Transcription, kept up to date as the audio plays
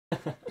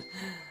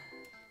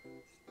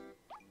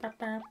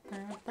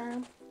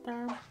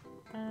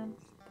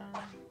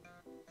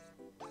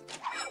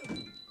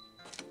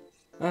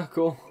Oh,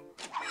 cool.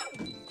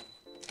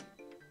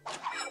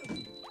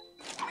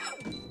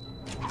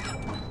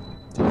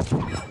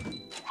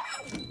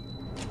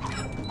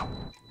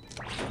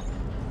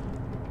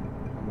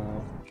 I'm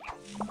out.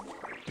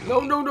 No,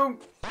 no, no!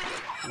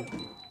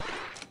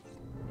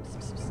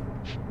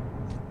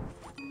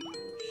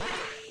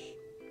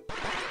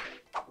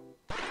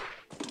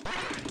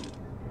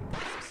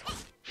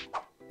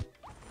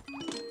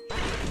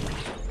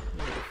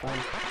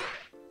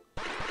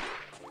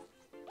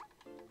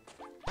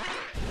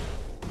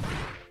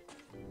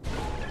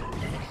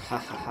 Ha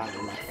ha ha,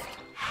 left.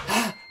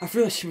 Ah, I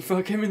realised before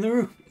I came in the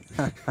room.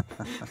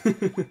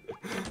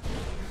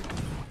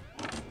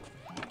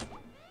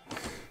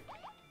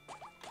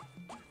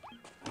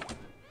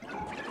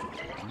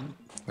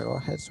 Wait,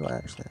 what heads do I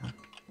actually have?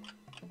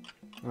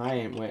 I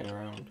ain't waiting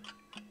around.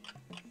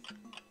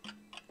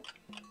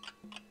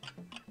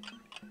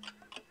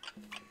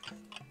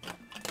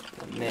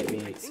 Maybe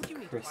it's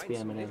crispy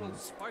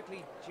M&M's.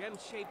 Sparkly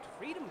gem-shaped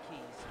freedom keys.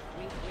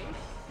 Wink,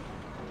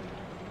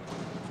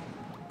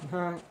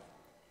 wink.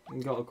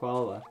 You got a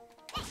koala.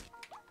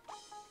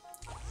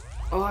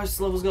 Oh, this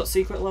level's got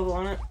secret level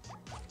on it.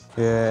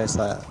 Yeah, it's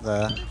like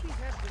there.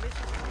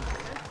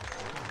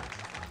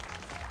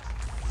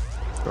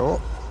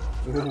 Oh.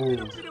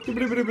 Ooh.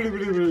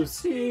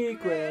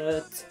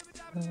 Secret.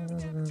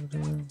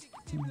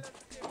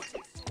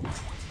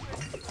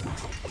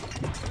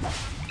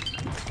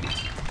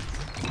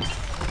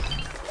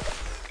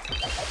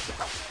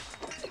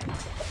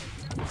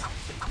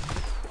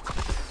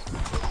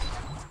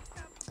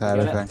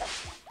 Everything.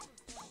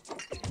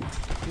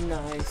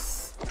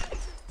 Nice.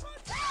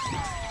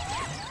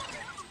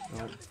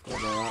 Oh, got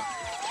that.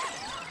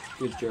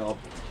 Good job.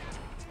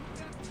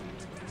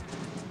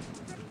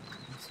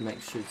 Some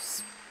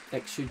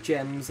extra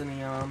gems in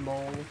the arm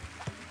ball.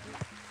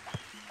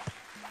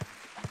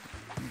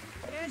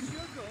 Yes,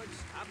 you're good.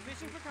 Stop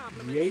fishing for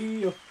compliments.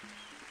 Yeah.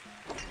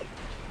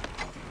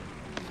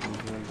 I'm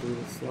gonna do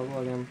this level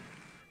again.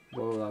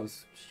 Whoa, that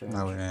was strange.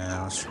 Oh yeah,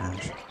 that was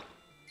strange.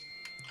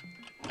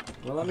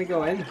 Well, let me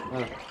go in.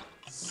 Oh.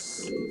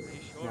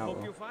 I sure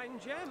hope you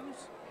find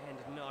gems and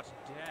not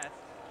death.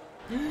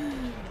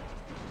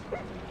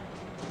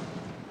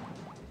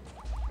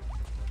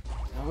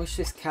 I wish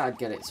this cat'd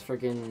get its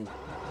friggin'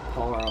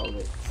 paw out of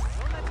it.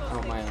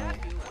 Out my eye.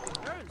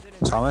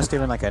 It's almost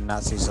even like a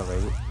Nazi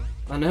salute.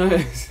 I know it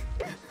is.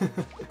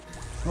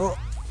 Oh.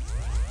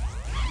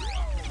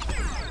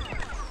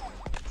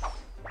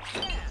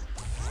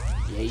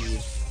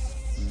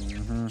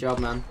 Yeah. Job,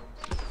 man.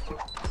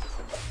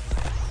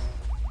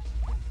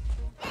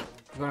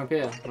 Going up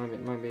here.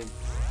 Might be.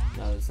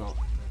 No, it's not.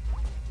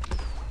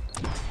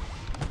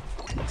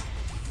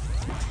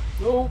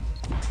 No.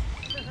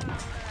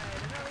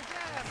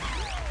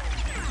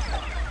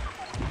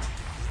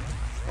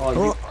 Oh,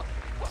 you.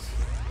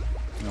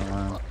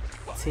 Oh.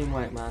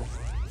 Teamwork, man.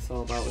 It's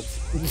all about it.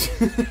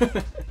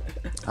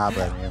 I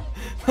blame you.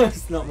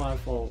 That's not my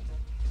fault.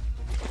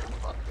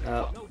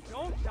 No,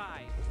 don't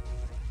die.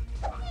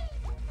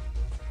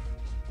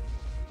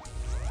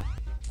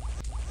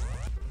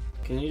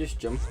 Can you just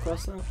jump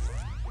across that?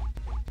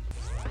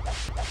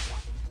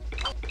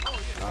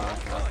 Oh,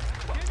 okay.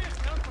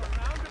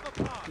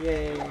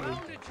 Yay!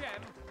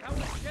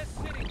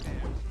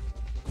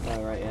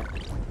 Oh, right, yeah.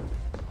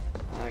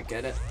 I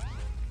get it.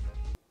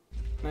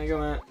 There you go,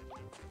 Matt.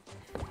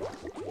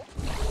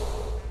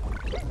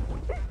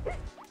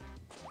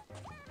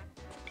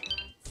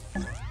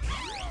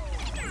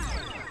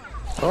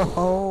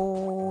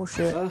 Oh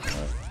shit.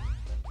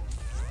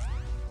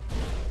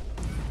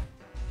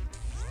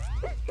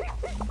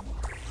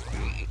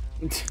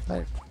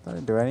 I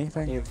didn't do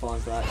anything. You ain't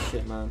falling for that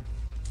shit, man.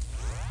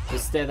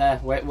 Just stay there.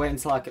 Wait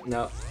until I can.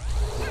 No.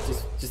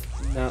 Just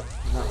no.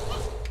 I'm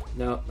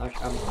not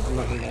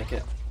gonna make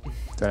it.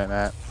 Doing it,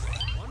 mate.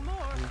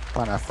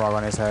 Find a frog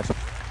on his head.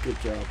 Good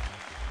job.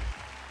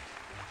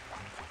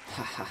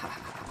 Ha ha ha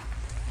ha.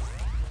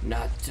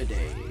 Not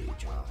today,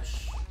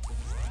 Josh.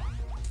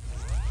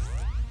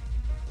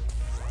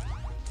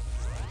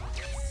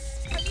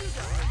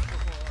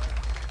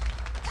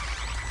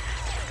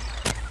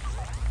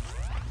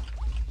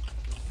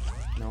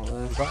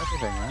 No, You've got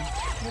everything, man.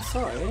 Oh,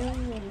 sorry.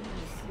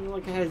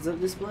 Like a heads up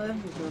display. I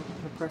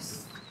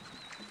press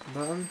the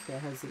button for a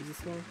heads up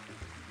display.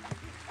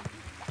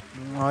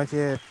 Well, if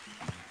you...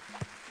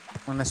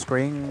 When the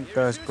screen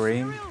goes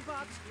green...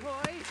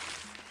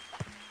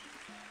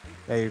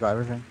 Yeah, you got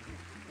everything.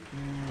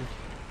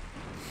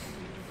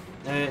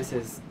 No, it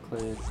says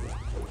cleared.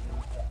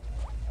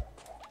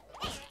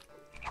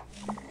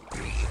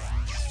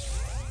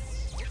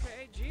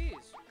 Okay, jeez.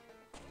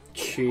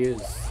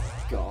 Cheers.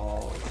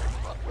 God.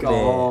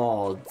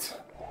 Oh,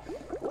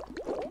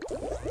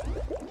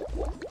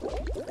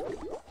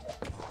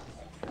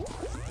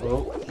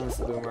 that's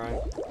the boomerang.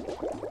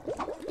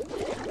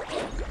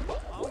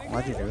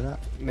 Why'd you do that?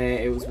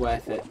 Mate, it was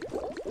worth it.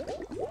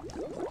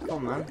 Come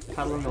on, man.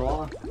 Paddle in the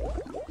water.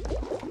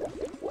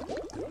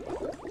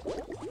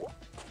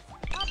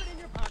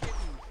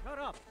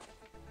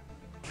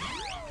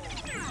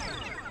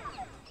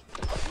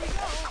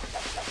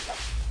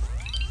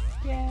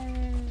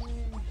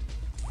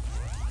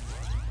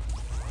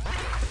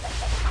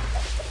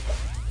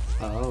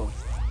 Oh.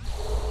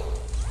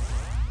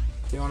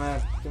 Do you wanna...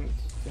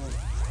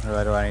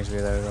 Where do I need to be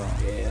there as well?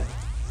 Yeah.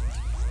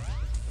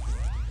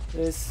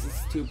 This is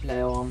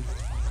 2-player one.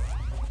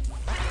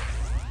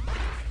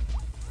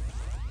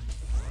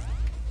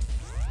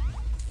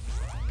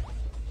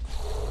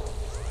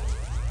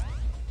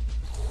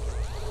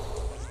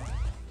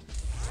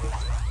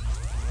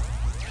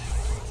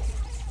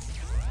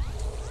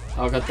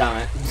 Oh god damn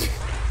it.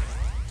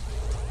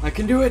 I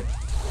can do it!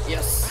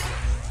 Yes!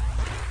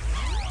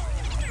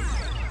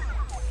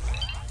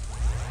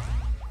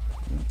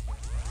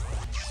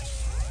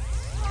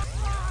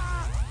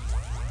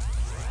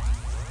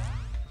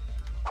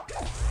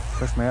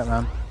 Push me up,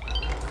 man.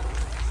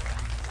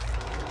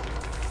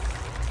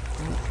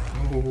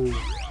 Ooh.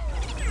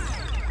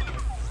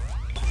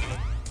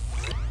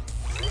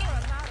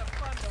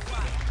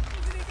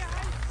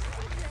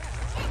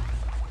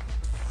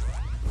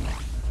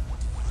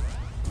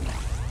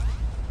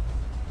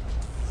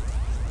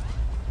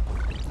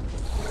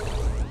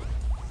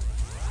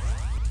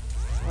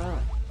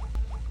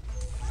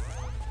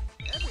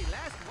 Every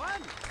last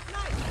one.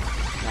 Nice.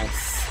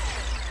 Nice.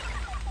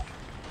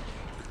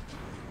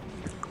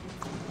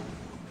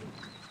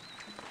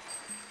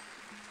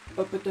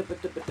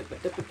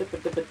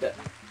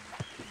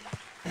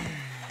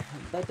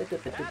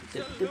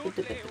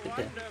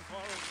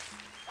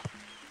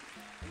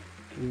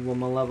 One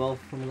more level.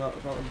 We got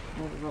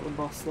the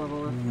boss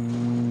level.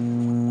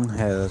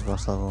 Hey, there's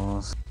boss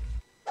levels.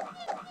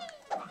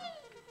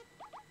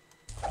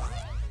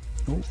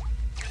 Oh,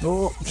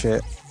 oh,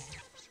 shit.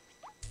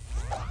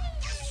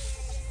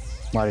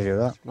 Why did you do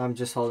that? I'm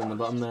just holding the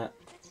button, mate.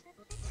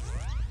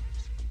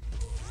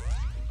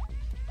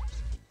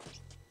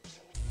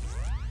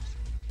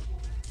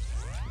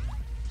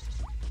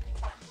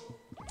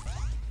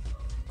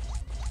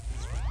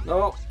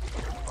 No.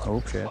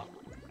 Oh, shit.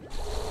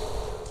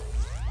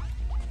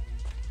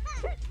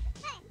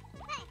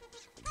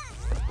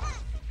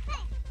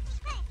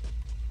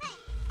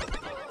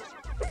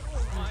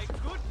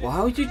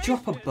 Why would you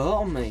drop a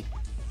boat on me?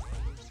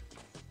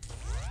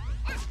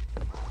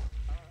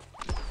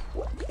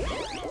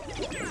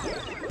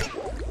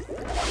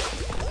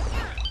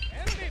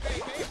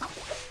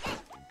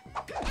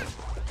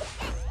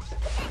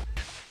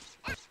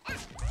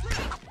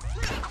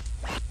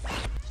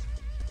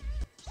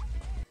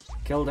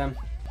 Killed him.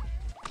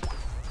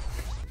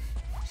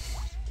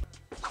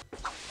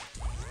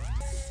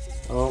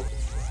 Oh,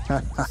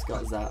 just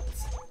got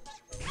zapped.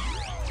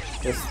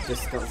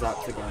 Just got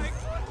zapped again.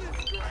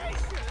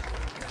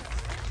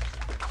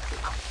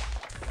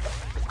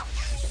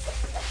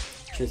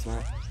 Cheers,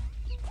 mate.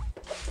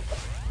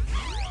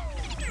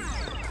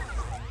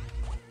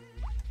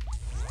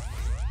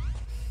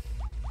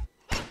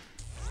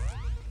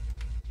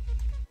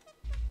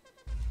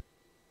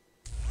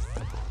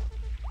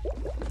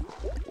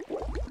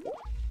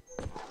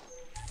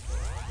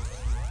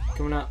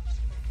 Coming up.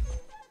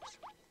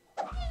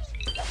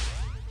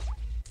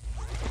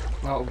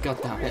 Oh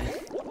god damn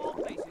it.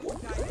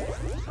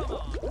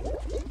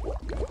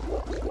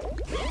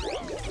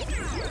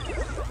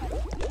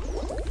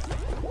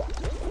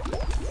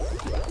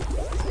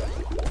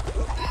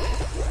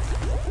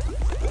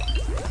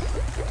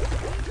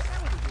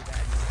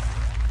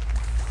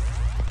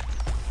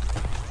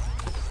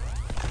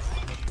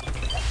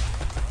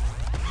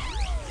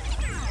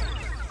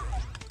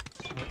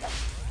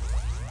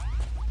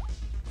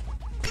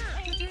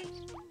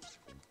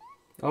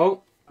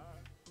 Oh.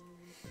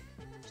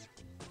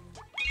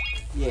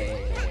 Yeah.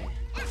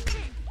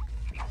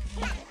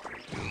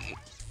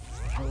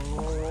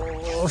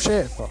 Oh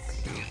shit, fuck.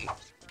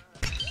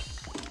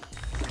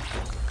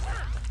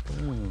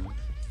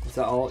 Is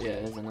that all? Yeah,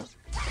 isn't it?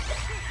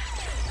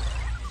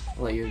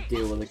 I'll let you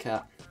deal with the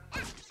cat.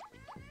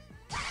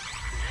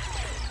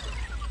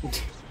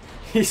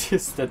 He's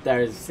just stood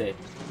there and said,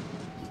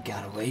 "You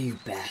got away, you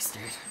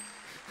bastard."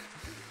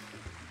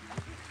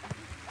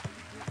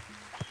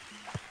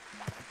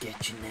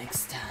 Get you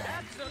next time.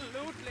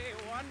 Absolutely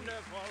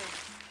wonderful.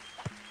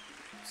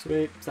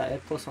 Sweet. Is that A+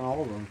 on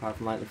all of them, apart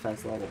from like the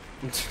first level?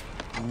 I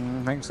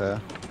think so.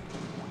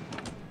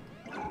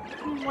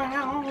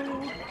 Wow.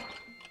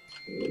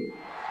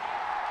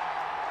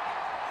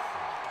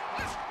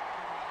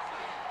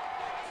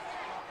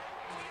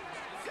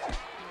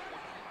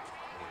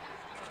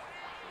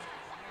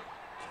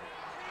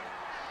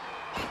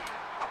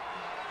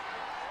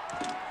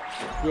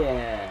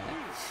 Yeah.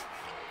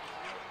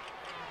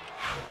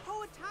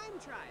 Oh, a time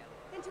trial.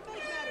 And to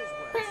make matters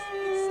worse,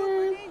 it's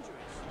super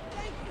dangerous.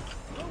 Thank you.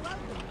 You're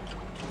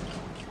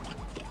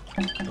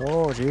welcome.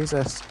 Oh,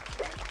 Jesus.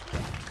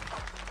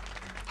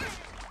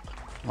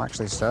 I'm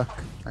actually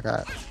stuck. I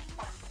got it.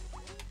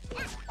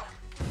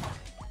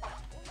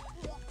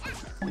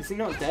 Is he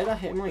not dead? I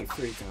hit him like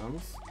 3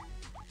 times.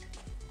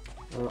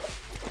 Oh.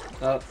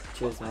 Oh,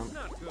 cheers, man.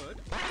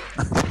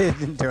 That's not good. It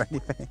didn't do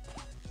anything.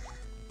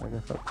 What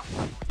the fuck?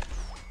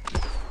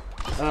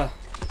 Throw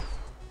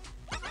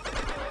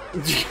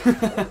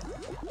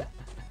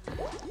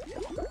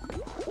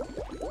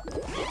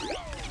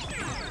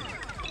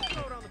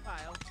it on the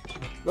pile.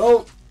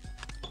 Oh!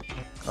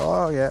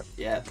 Oh, yeah.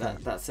 Yeah,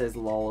 that says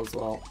lol as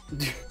well.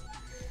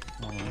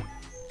 Oh.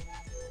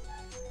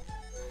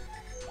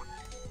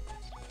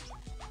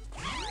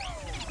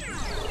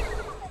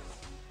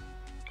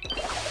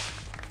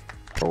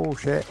 Oh,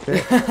 shit.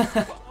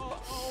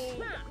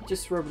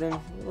 Just rubbing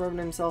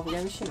himself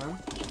against you, man.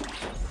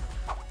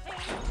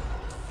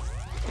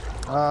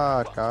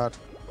 Oh, God.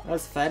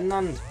 That's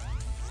Ferdinand.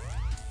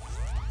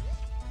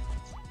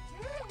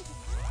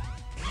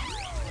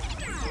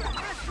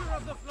 Master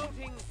of the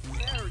floating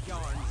bear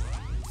yarn.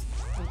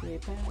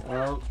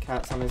 Oh,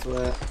 cat's on his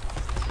way.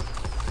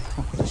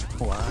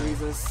 Wow.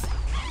 Jesus.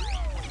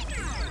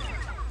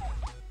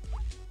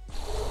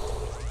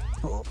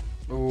 Oh.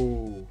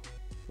 Ooh.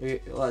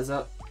 What is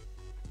that?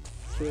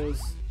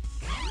 Cheers.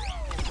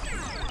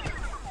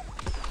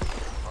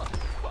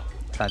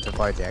 Trying to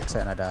avoid the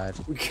exit and I died.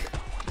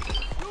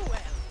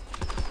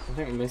 I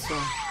think we missed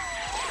one.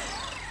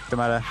 Don't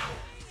matter.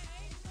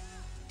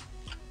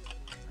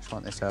 Just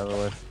want this over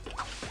with.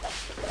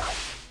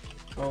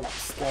 Oh,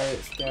 scary.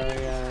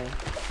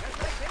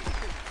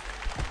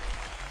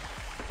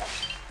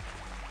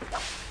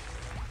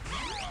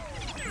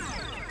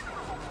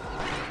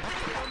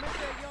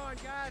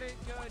 Got it,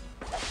 good.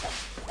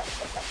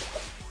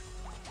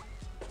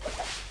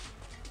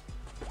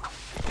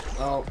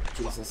 Oh,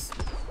 Jesus.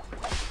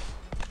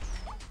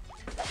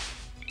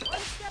 One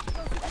step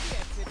closer to the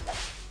exit.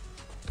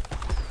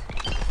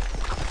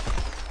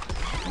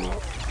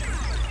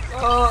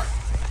 Oh!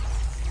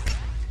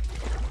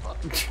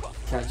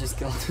 Cat just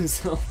killed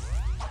himself.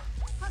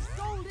 A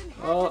golden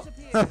head Oh.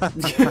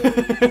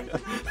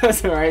 disappeared.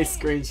 That's a right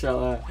screenshot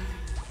there.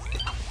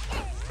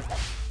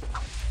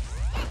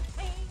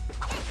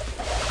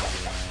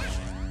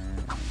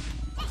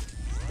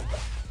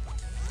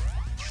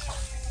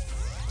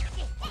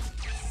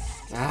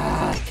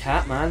 Ah,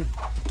 cat man.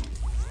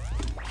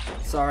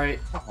 Sorry.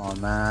 Oh,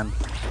 man.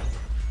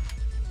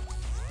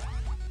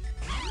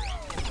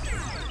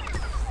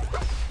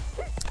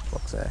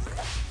 Fuck's sake.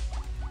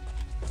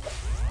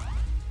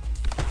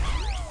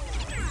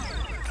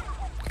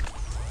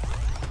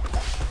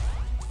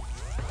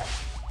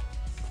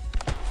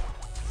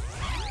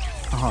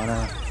 Oh,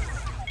 no.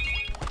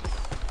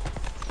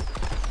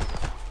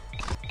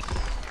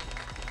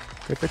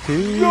 Get the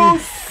key.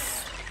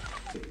 Yes!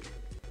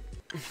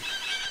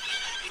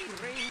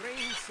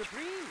 Reign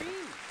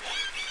supreme.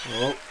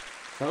 Oh.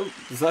 Oh,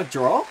 is that a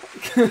draw?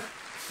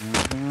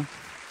 Mm-hmm.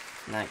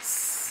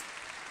 Nice.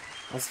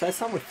 That's the first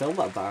time we filmed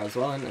that bar as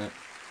well, isn't it?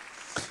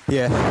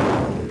 Yeah.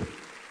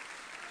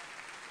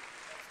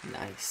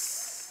 Nice.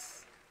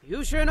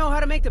 You sure know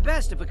how to make the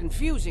best of a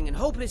confusing and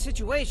hopeless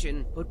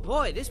situation, but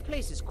boy, this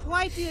place is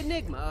quite the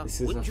enigma. This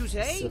is Wouldn't you this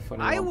is say? a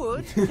funny I one.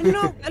 would. And you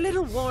know, a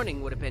little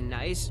warning would have been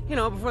nice. You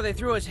know, before they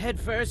threw us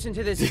headfirst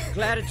into this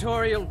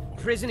gladiatorial,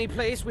 prisony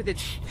place with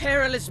its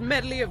perilous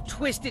medley of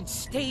twisted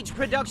stage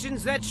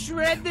productions that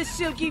shred the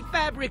silky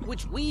fabric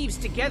which weaves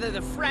together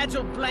the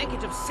fragile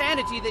blanket of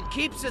sanity that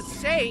keeps us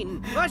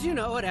sane. But you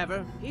know,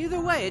 whatever. Either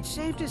way, it's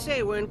safe to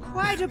say we're in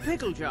quite a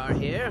pickle jar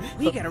here.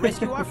 We gotta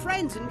rescue our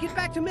friends and get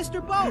back to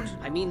Mr. Boat.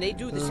 I mean, they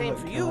do the same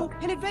for you,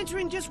 and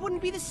adventuring just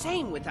wouldn't be the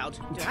same without,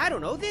 I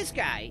don't know, this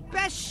guy.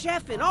 Best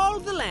chef in all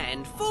the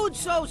land. Food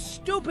so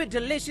stupid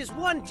delicious,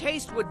 one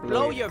taste would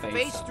blow your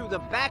face through the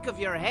back of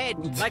your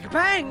head. Like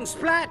bang,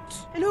 splat!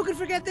 And who could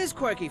forget this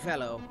quirky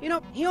fellow? You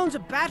know, he owns a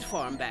bat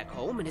farm back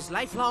home, and his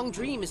lifelong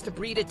dream is to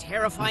breed a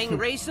terrifying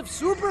race of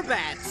super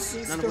bats.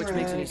 None of which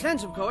makes any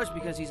sense, of course,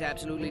 because he's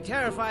absolutely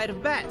terrified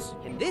of bats.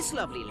 And this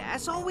lovely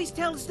lass always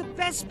tells the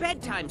best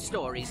bedtime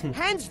stories,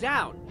 hands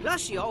down.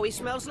 Plus, she always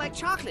smells like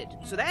chocolate,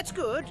 so that's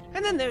good.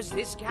 And then there's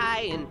this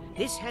guy, and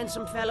this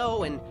handsome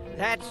fellow, and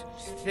that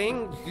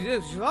thing.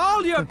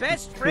 All your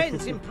best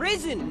friends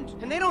imprisoned.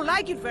 And they don't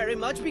like it very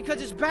much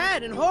because it's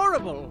bad and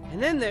horrible.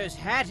 And then there's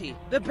Hattie,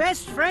 the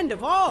best friend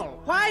of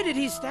all. Why did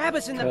he stab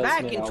us in the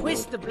back and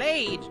twist the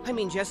blade? I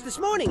mean, just this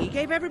morning he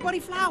gave everybody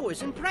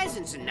flowers and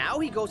presents, and now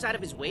he goes out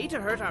of his way to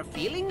hurt our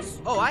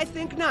feelings? Oh, I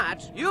think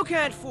not. You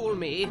can't fool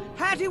me.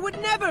 Hattie would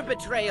never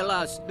betray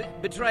us.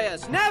 Betray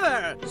us.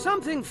 Never!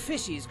 Something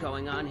fishy's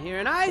going on here,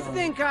 and I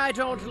think I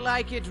don't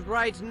like it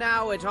right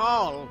now at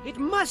all. It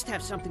must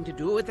have something to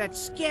do with that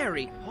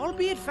scary,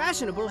 albeit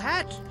fashionable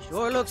hat.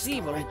 Sure looks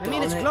evil. I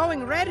mean, it's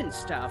glowing red and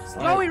stuff.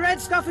 Glowy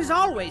red stuff is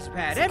always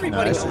bad.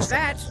 Everybody knows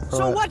that.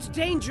 So what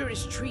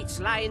dangerous treats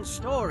lie in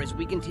store as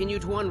we continue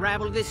to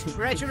unravel this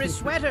treacherous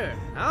sweater?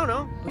 I don't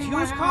know. But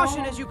use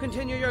caution as you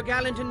continue your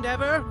gallant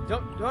endeavor.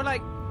 Don't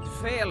like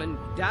fail and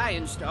die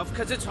and stuff,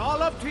 cause it's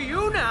all up to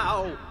you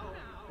now.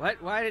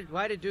 What? Why did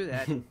it do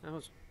that?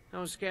 That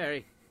was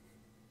scary.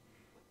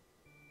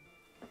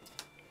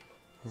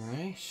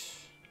 Right.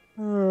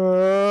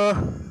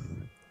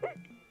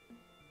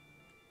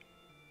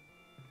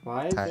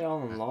 Why is it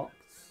all unlocked?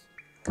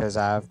 Because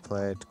I've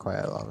played quite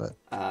a lot of it.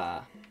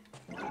 Ah,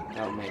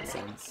 that would make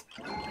sense.